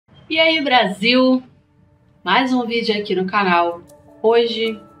E aí, Brasil? Mais um vídeo aqui no canal.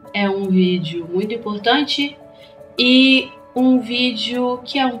 Hoje é um vídeo muito importante e um vídeo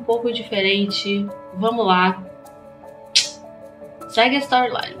que é um pouco diferente. Vamos lá. Segue a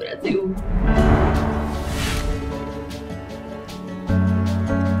storyline, Brasil.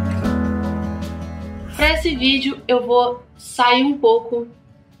 Para esse vídeo eu vou sair um pouco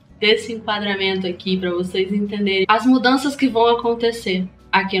desse enquadramento aqui para vocês entenderem as mudanças que vão acontecer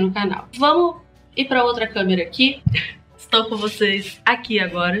aqui no canal. Vamos ir para outra câmera aqui. Estou com vocês aqui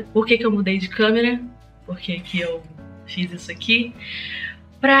agora. Por que eu mudei de câmera? Porque que eu fiz isso aqui?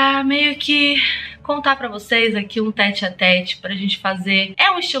 Pra meio que contar pra vocês aqui um tete a tete pra gente fazer... É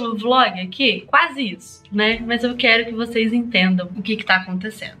um estilo vlog aqui? Quase isso, né? Mas eu quero que vocês entendam o que tá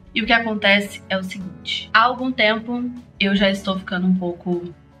acontecendo. E o que acontece é o seguinte. Há algum tempo eu já estou ficando um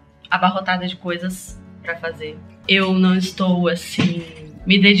pouco abarrotada de coisas pra fazer. Eu não estou, assim,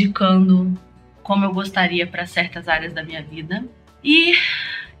 me dedicando como eu gostaria pra certas áreas da minha vida. E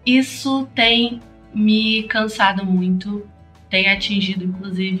isso tem me cansado muito. Tem atingido,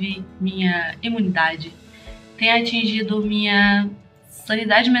 inclusive, minha imunidade. Tem atingido minha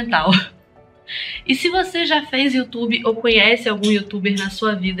sanidade mental. E se você já fez YouTube ou conhece algum YouTuber na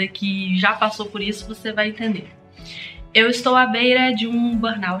sua vida que já passou por isso, você vai entender. Eu estou à beira de um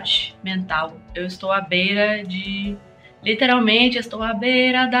burnout mental. Eu estou à beira de... Literalmente, estou à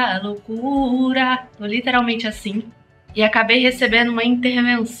beira da loucura. Estou literalmente assim. E acabei recebendo uma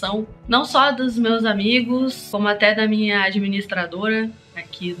intervenção, não só dos meus amigos, como até da minha administradora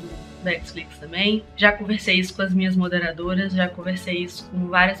aqui do Bexflix também. Já conversei isso com as minhas moderadoras, já conversei isso com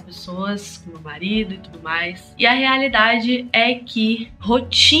várias pessoas, com meu marido e tudo mais. E a realidade é que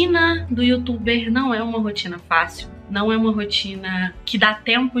rotina do youtuber não é uma rotina fácil, não é uma rotina que dá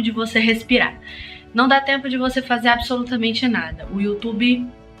tempo de você respirar. Não dá tempo de você fazer absolutamente nada. O YouTube,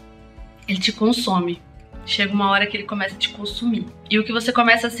 ele te consome. Chega uma hora que ele começa a te consumir. E o que você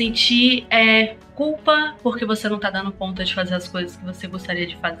começa a sentir é culpa porque você não tá dando conta de fazer as coisas que você gostaria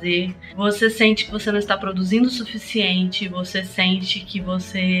de fazer. Você sente que você não está produzindo o suficiente. Você sente que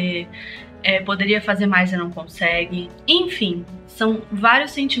você poderia fazer mais e não consegue. Enfim, são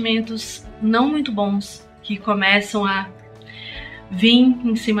vários sentimentos não muito bons que começam a vir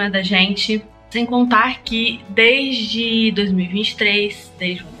em cima da gente. Sem contar que desde 2023,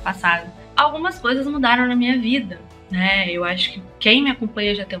 desde o ano passado, algumas coisas mudaram na minha vida, né? Eu acho que quem me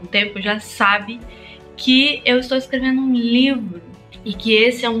acompanha já tem um tempo já sabe que eu estou escrevendo um livro e que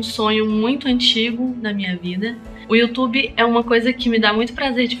esse é um sonho muito antigo da minha vida. O YouTube é uma coisa que me dá muito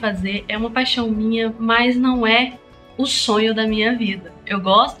prazer de fazer, é uma paixão minha, mas não é o sonho da minha vida. Eu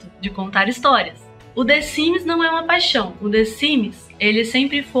gosto de contar histórias. O The Sims não é uma paixão. O The Sims, ele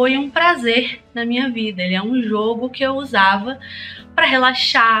sempre foi um prazer na minha vida. Ele é um jogo que eu usava para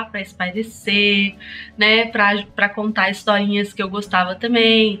relaxar, para espairecer, né, para contar historinhas que eu gostava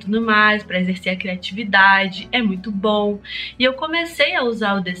também e tudo mais, para exercer a criatividade. É muito bom. E eu comecei a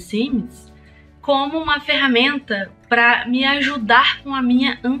usar o The Sims como uma ferramenta para me ajudar com a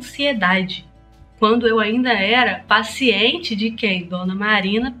minha ansiedade. Quando eu ainda era paciente de quem? Dona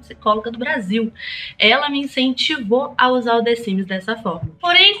Marina, psicóloga do Brasil. Ela me incentivou a usar o The Sims dessa forma.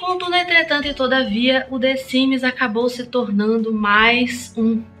 Porém, contudo, entretanto e todavia, o The Sims acabou se tornando mais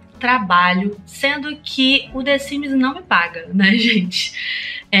um trabalho, sendo que o The Sims não me paga, né, gente?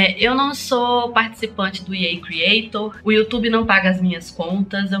 Eu não sou participante do EA Creator, o YouTube não paga as minhas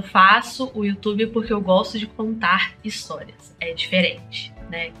contas, eu faço o YouTube porque eu gosto de contar histórias, é diferente,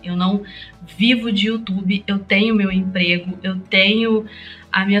 né? Eu não vivo de YouTube, eu tenho meu emprego, eu tenho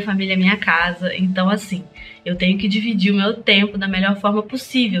a minha família, a minha casa, então assim, eu tenho que dividir o meu tempo da melhor forma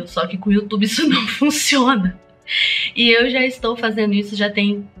possível, só que com o YouTube isso não funciona. E eu já estou fazendo isso já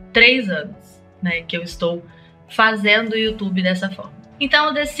tem 3 anos, né, que eu estou fazendo o YouTube dessa forma.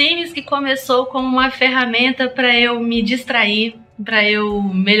 Então o The Sims, que começou como uma ferramenta para eu me distrair, para eu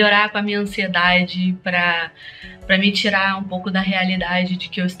melhorar com a minha ansiedade, para me tirar um pouco da realidade de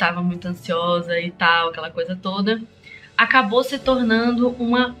que eu estava muito ansiosa e tal, aquela coisa toda, acabou se tornando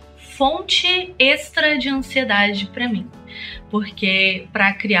uma fonte extra de ansiedade para mim. Porque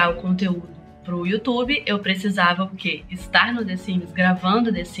para criar o conteúdo para o YouTube, eu precisava o quê? Estar no The Sims,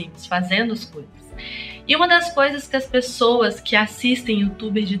 gravando The Sims, fazendo as coisas. E uma das coisas que as pessoas que assistem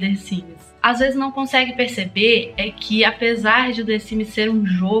YouTubers de The Sims às vezes não conseguem perceber é que, apesar de o The Sims ser um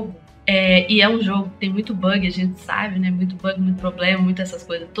jogo, e é um jogo que tem muito bug, a gente sabe, né? Muito bug, muito problema, muito essas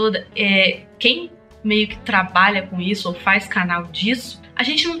coisas todas. Quem meio que trabalha com isso ou faz canal disso, a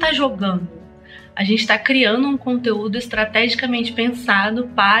gente não tá jogando. A gente tá criando um conteúdo estrategicamente pensado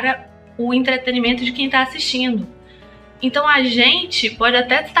para o entretenimento de quem tá assistindo. Então a gente pode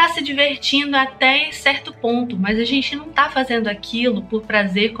até estar se divertindo até certo ponto, mas a gente não está fazendo aquilo por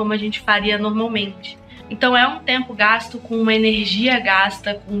prazer como a gente faria normalmente. Então é um tempo gasto com uma energia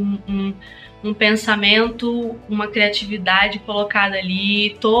gasta, com um pensamento, uma criatividade colocada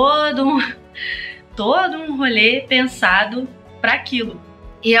ali, todo um rolê pensado para aquilo.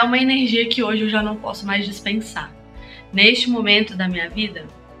 E é uma energia que hoje eu já não posso mais dispensar. Neste momento da minha vida,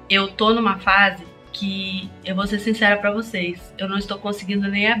 eu tô numa fase que, eu vou ser sincera pra vocês, eu não estou conseguindo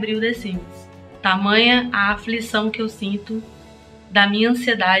nem abrir o The Sims. Tamanha a aflição que eu sinto da minha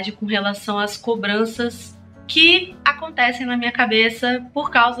ansiedade com relação às cobranças que acontecem na minha cabeça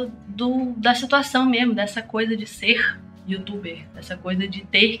por causa da situação mesmo, dessa coisa de ser youtuber, dessa coisa de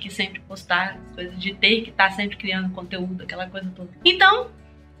ter que sempre postar, dessa coisa de ter que estar sempre criando conteúdo, aquela coisa toda. Então,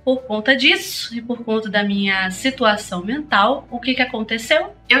 por conta disso e por conta da minha situação mental, o que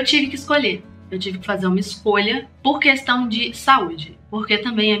aconteceu? Eu tive que escolher. Eu tive que fazer uma escolha por questão de saúde, porque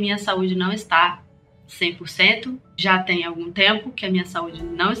também a minha saúde não está 100%, já tem algum tempo que a minha saúde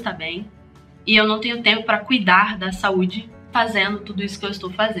não está bem, e eu não tenho tempo para cuidar da saúde fazendo tudo isso que eu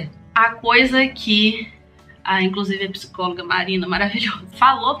estou fazendo. A coisa que, inclusive a psicóloga Marina, maravilhosa,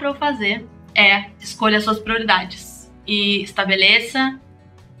 falou para eu fazer é: escolha as suas prioridades e estabeleça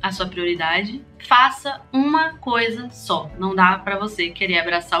a sua prioridade. Faça uma coisa só. Não dá pra você querer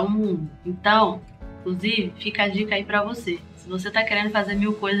abraçar o mundo. Então, inclusive, fica a dica aí pra você. Se você tá querendo fazer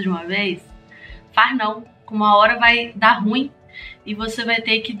 1000 coisas de uma vez, faz não. Uma hora vai dar ruim e você vai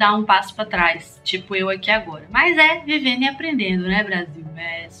ter que dar um passo pra trás. Tipo eu aqui agora. Mas é vivendo e aprendendo, né, Brasil?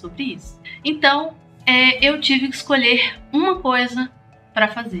 É sobre isso. Então, eu tive que escolher uma coisa pra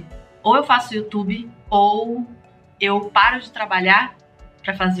fazer. Ou eu faço YouTube, ou eu paro de trabalhar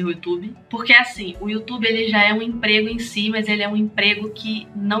para fazer o YouTube, porque assim, o YouTube ele já é um emprego em si, mas ele é um emprego que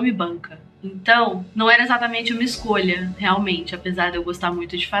não me banca. Então, não era exatamente uma escolha, realmente, apesar de eu gostar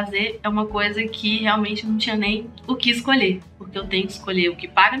muito de fazer, é uma coisa que realmente não tinha nem o que escolher, porque eu tenho que escolher o que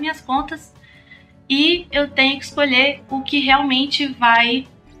paga minhas contas e eu tenho que escolher o que realmente vai,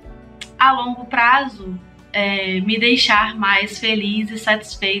 a longo prazo, me deixar mais feliz e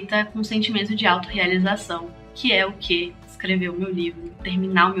satisfeita com o sentimento de autorrealização, que é o que escrever o meu livro,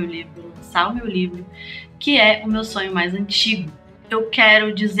 terminar o meu livro, lançar o meu livro, que é o meu sonho mais antigo. Eu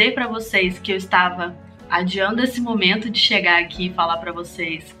quero dizer para vocês que eu estava adiando esse momento de chegar aqui e falar para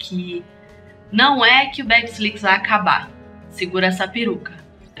vocês que não é que o Bexflix vai acabar. Segura essa peruca.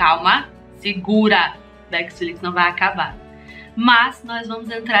 Calma, segura. Bexflix não vai acabar. Mas nós vamos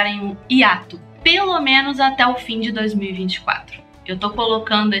entrar em um hiato, pelo menos até o fim de 2024. Eu tô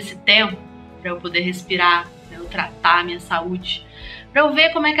colocando esse tempo para eu poder respirar, para eu tratar a minha saúde, para eu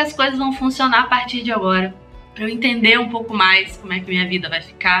ver como é que as coisas vão funcionar a partir de agora, para eu entender um pouco mais como é que minha vida vai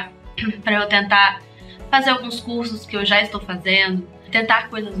ficar, para eu tentar fazer alguns cursos que eu já estou fazendo, tentar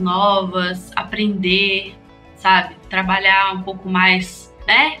coisas novas, aprender, sabe? Trabalhar um pouco mais,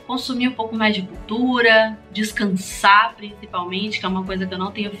 né? Consumir um pouco mais de cultura, descansar principalmente, que é uma coisa que eu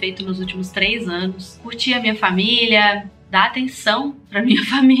não tenho feito nos últimos 3 anos. Curtir a minha família, dar atenção pra minha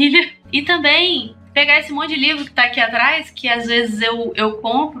família e também pegar esse monte de livro que tá aqui atrás, que às vezes eu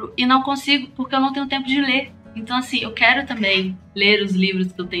compro e não consigo porque eu não tenho tempo de ler. Então assim, eu quero também ler os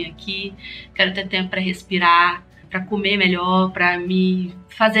livros que eu tenho aqui, quero ter tempo pra respirar, pra comer melhor, pra me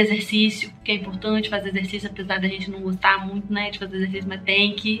fazer exercício, porque é importante fazer exercício, apesar da gente não gostar muito, né, de fazer exercício, mas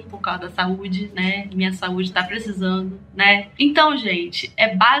tem que, por causa da saúde, né, minha saúde tá precisando, né. Então, gente,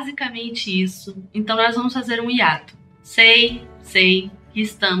 é basicamente isso. Então nós vamos fazer um hiato. Sei que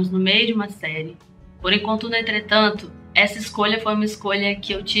estamos no meio de uma série, porém, contudo, entretanto, essa escolha foi uma escolha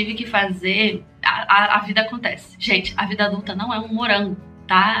que eu tive que fazer. A vida acontece. Gente, a vida adulta não é um morango,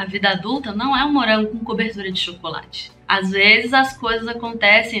 tá? A vida adulta não é um morango com cobertura de chocolate. Às vezes as coisas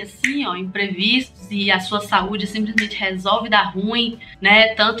acontecem assim, ó, imprevistos, e a sua saúde simplesmente resolve dar ruim,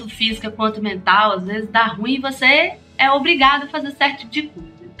 né? Tanto física quanto mental. Às vezes dá ruim e você é obrigado a fazer certo tipo de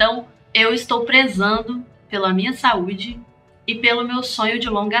coisa. Então, eu estou prezando pela minha saúde e pelo meu sonho de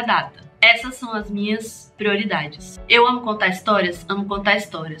longa data. Essas são as minhas prioridades. Eu amo contar histórias? Amo contar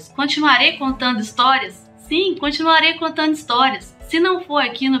histórias. Continuarei contando histórias? Sim, continuarei contando histórias. Se não for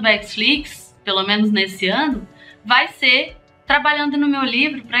aqui no Bexflix, pelo menos nesse ano, vai ser trabalhando no meu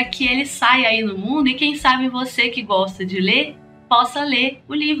livro para que ele saia aí no mundo e quem sabe você que gosta de ler, possa ler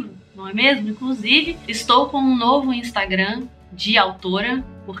o livro, não é mesmo? Inclusive, estou com um novo Instagram de autora,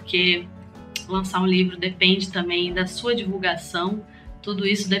 porque lançar um livro depende também da sua divulgação. Tudo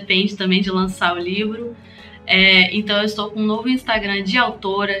isso depende também de lançar o livro. Então eu estou com um novo Instagram de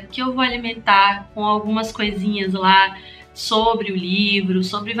autora que eu vou alimentar com algumas coisinhas lá sobre o livro,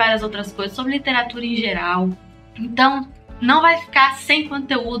 sobre várias outras coisas, sobre literatura em geral. Então, não vai ficar sem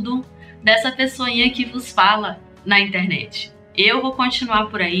conteúdo dessa pessoinha que vos fala na internet. Eu vou continuar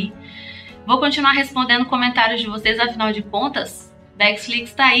por aí, vou continuar respondendo comentários de vocês, afinal de contas,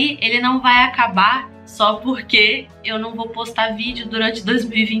 Bexflix tá aí, ele não vai acabar só porque eu não vou postar vídeo durante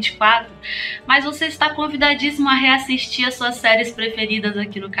 2024, mas você está convidadíssimo a reassistir as suas séries preferidas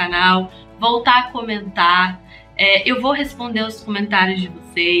aqui no canal, voltar a comentar, eu vou responder os comentários de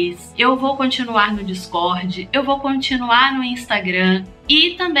vocês, eu vou continuar no Discord, eu vou continuar no Instagram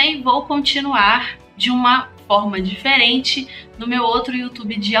e também vou continuar de uma forma diferente no meu outro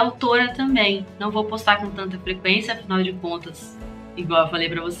YouTube de autora também. Não vou postar com tanta frequência, afinal de contas, igual eu falei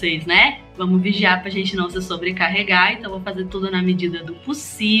pra vocês, né? Vamos vigiar pra gente não se sobrecarregar, então vou fazer tudo na medida do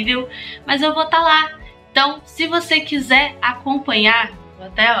possível, mas eu vou estar lá. Então, se você quiser acompanhar, vou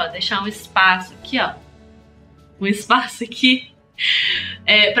até deixar um espaço aqui, um espaço aqui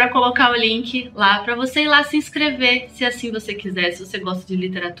para colocar o link lá para você ir lá se inscrever, se assim você quiser. Se você gosta de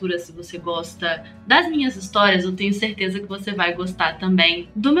literatura, se você gosta das minhas histórias, eu tenho certeza que você vai gostar também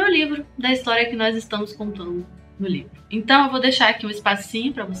do meu livro, da história que nós estamos contando no livro. Então eu vou deixar aqui um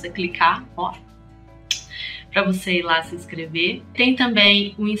espacinho para você clicar, para você ir lá se inscrever. Tem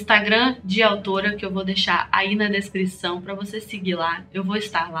também o Instagram de autora que eu vou deixar aí na descrição para você seguir lá. Eu vou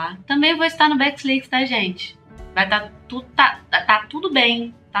estar lá. Também vou estar no Bexflix, tá, gente? Vai tá tudo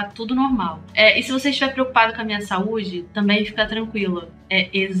bem, tá tudo normal. E se você estiver preocupado com a minha saúde, também fica tranquila.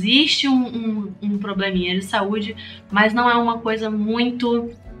 Existe um probleminha de saúde, mas não é uma coisa muito,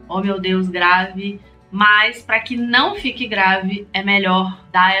 oh meu Deus, grave. Mas para que não fique grave, é melhor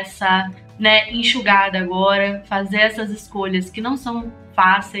dar essa enxugada agora, fazer essas escolhas que não são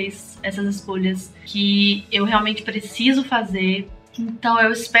fáceis, essas escolhas que eu realmente preciso fazer. Então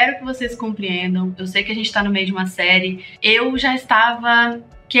eu espero que vocês compreendam. Eu sei que a gente tá no meio de uma série. Eu já estava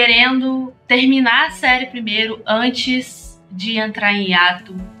querendo terminar a série primeiro antes de entrar em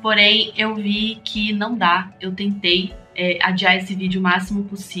hiato. Porém, eu vi que não dá. Eu tentei adiar esse vídeo o máximo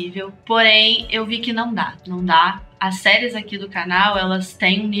possível. Porém, eu vi que não dá. Não dá. As séries aqui do canal, elas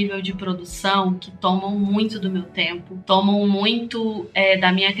têm um nível de produção que tomam muito do meu tempo. Tomam muito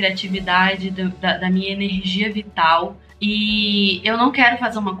da minha criatividade, da minha energia vital. E eu não quero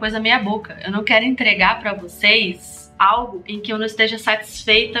fazer uma coisa meia boca. Eu não quero entregar pra vocês algo em que eu não esteja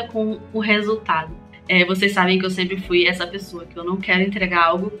satisfeita com o resultado. Vocês sabem que eu sempre fui essa pessoa, que eu não quero entregar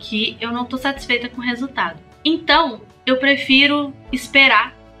algo que eu não tô satisfeita com o resultado. Então, eu prefiro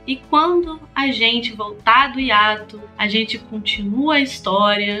esperar. E quando a gente voltar do hiato, a gente continua a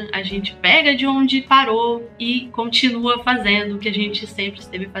história, a gente pega de onde parou e continua fazendo o que a gente sempre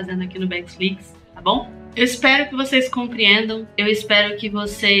esteve fazendo aqui no Bexflix, tá bom? Eu espero que vocês compreendam, eu espero que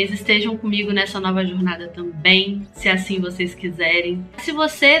vocês estejam comigo nessa nova jornada também, se assim vocês quiserem. Se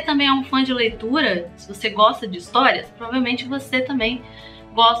você também é um fã de leitura, se você gosta de histórias, provavelmente você também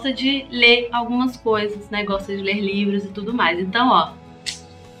gosta de ler algumas coisas, né? Gosta de ler livros e tudo mais. Então,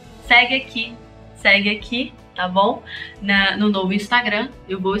 segue aqui, tá bom? No novo Instagram,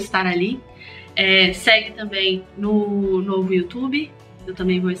 eu vou estar ali. Segue também no novo YouTube. Eu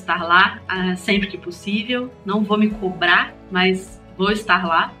também vou estar lá sempre que possível. Não vou me cobrar, mas vou estar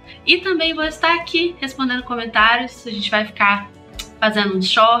lá. E também vou estar aqui respondendo comentários. A gente vai ficar fazendo uns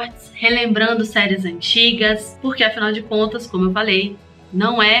shorts, relembrando séries antigas, porque afinal de contas, como eu falei,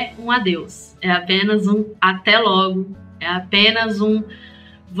 não é um adeus. É apenas um até logo. É apenas um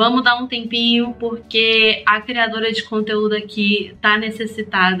vamos dar um tempinho, porque a criadora de conteúdo aqui tá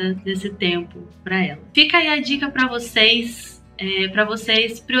necessitada desse tempo para ela. Fica aí a dica para vocês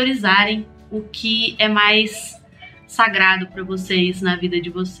priorizarem o que é mais sagrado para vocês na vida de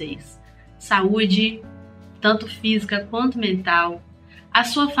vocês. Saúde, tanto física quanto mental, a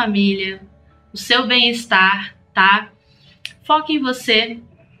sua família, o seu bem-estar, tá? Foque em você,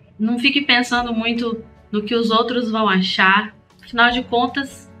 não fique pensando muito no que os outros vão achar. Afinal de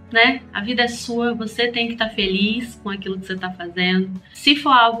contas, né? A vida é sua, você tem que estar feliz com aquilo que você está fazendo. Se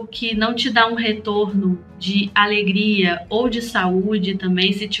for algo que não te dá um retorno de alegria ou de saúde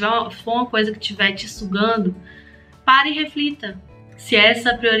também, se for uma coisa que estiver te sugando, pare e reflita se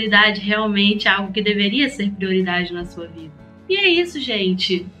essa prioridade realmente é algo que deveria ser prioridade na sua vida. E é isso,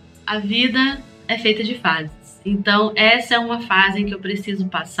 gente. A vida é feita de fases. Então, essa é uma fase em que eu preciso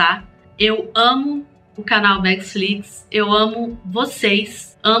passar. Eu amo o canal Bexflix, eu amo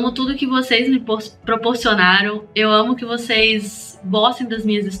vocês, amo tudo que vocês me proporcionaram, eu amo que vocês gostem das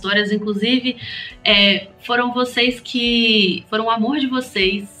minhas histórias, inclusive foram o amor de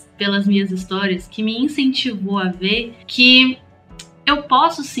vocês pelas minhas histórias que me incentivou a ver que eu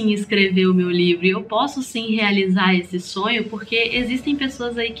posso sim escrever o meu livro, eu posso sim realizar esse sonho, porque existem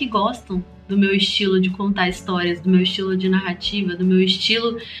pessoas aí que gostam do meu estilo de contar histórias, do meu estilo de narrativa, do meu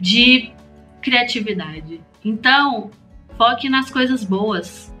estilo de criatividade. Então, foque nas coisas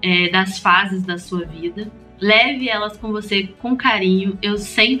boas das fases da sua vida. Leve elas com você com carinho. Eu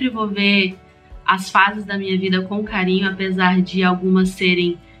sempre vou ver as fases da minha vida com carinho, apesar de algumas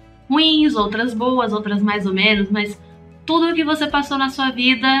serem ruins, outras boas, outras mais ou menos, mas tudo que você passou na sua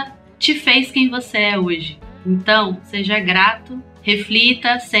vida te fez quem você é hoje. Então, seja grato,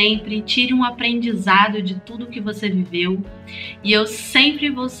 reflita sempre, tire um aprendizado de tudo que você viveu. E eu sempre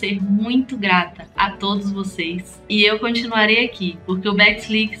vou ser muito grata a todos vocês. E eu continuarei aqui, porque o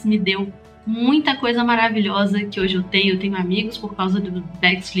Bexflix me deu muita coisa maravilhosa que hoje eu tenho. Eu tenho amigos por causa do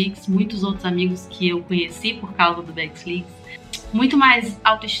Bexflix, muitos outros amigos que eu conheci por causa do Bexflix. Muito mais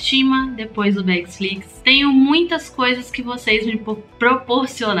autoestima depois do Bexflix. Tenho muitas coisas que vocês me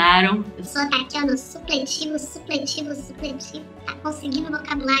proporcionaram. Eu sou a Tatiana, supletivo. Tá conseguindo o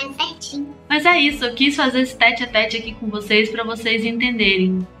vocabulário certinho. Mas é isso, eu quis fazer esse tete a tete aqui com vocês para vocês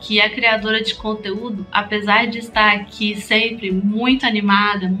entenderem que a criadora de conteúdo, apesar de estar aqui sempre muito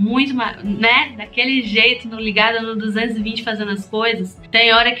animada, muito, né, daquele jeito, ligada no 220 fazendo as coisas,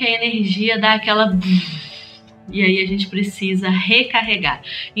 tem hora que a energia dá aquela... E aí a gente precisa recarregar.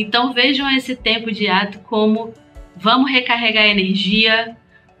 Então vejam esse tempo de ato como vamos recarregar a energia,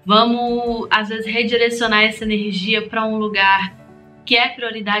 vamos às vezes redirecionar essa energia para um lugar que é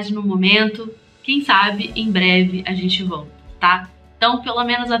prioridade no momento. Quem sabe em breve a gente volta, tá? Então pelo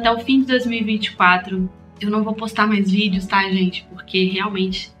menos até o fim de 2024 eu não vou postar mais vídeos, tá, gente? Porque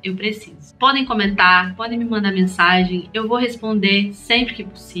realmente eu preciso. Podem comentar, podem me mandar mensagem, eu vou responder sempre que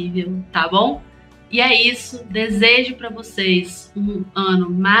possível, tá bom? E é isso, desejo para vocês um ano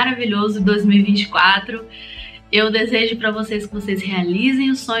maravilhoso de 2024. Eu desejo para vocês que vocês realizem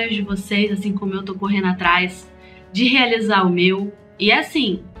os sonhos de vocês, assim como eu tô correndo atrás de realizar o meu. E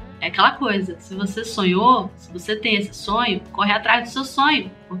assim, é aquela coisa, se você sonhou, se você tem esse sonho, corre atrás do seu sonho,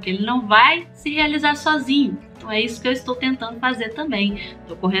 porque ele não vai se realizar sozinho. Então é isso que eu estou tentando fazer também.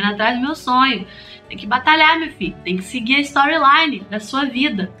 Tô correndo atrás do meu sonho. Tem que batalhar, meu filho. Tem que seguir a storyline da sua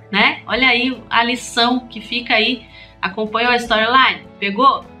vida, né? Olha aí a lição que fica aí. Acompanhou a storyline?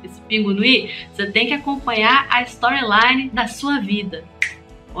 Pegou esse pingo no i? Você tem que acompanhar a storyline da sua vida.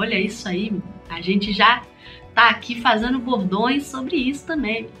 Olha isso aí, meu. A gente já tá aqui fazendo bordões sobre isso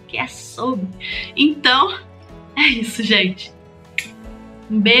também, que é sobre. Então, é isso, gente.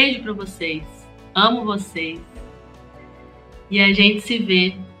 Um beijo pra vocês. Amo vocês. E a gente se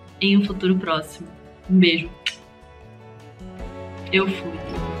vê em um futuro próximo. Um beijo. Eu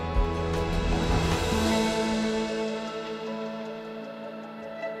fui.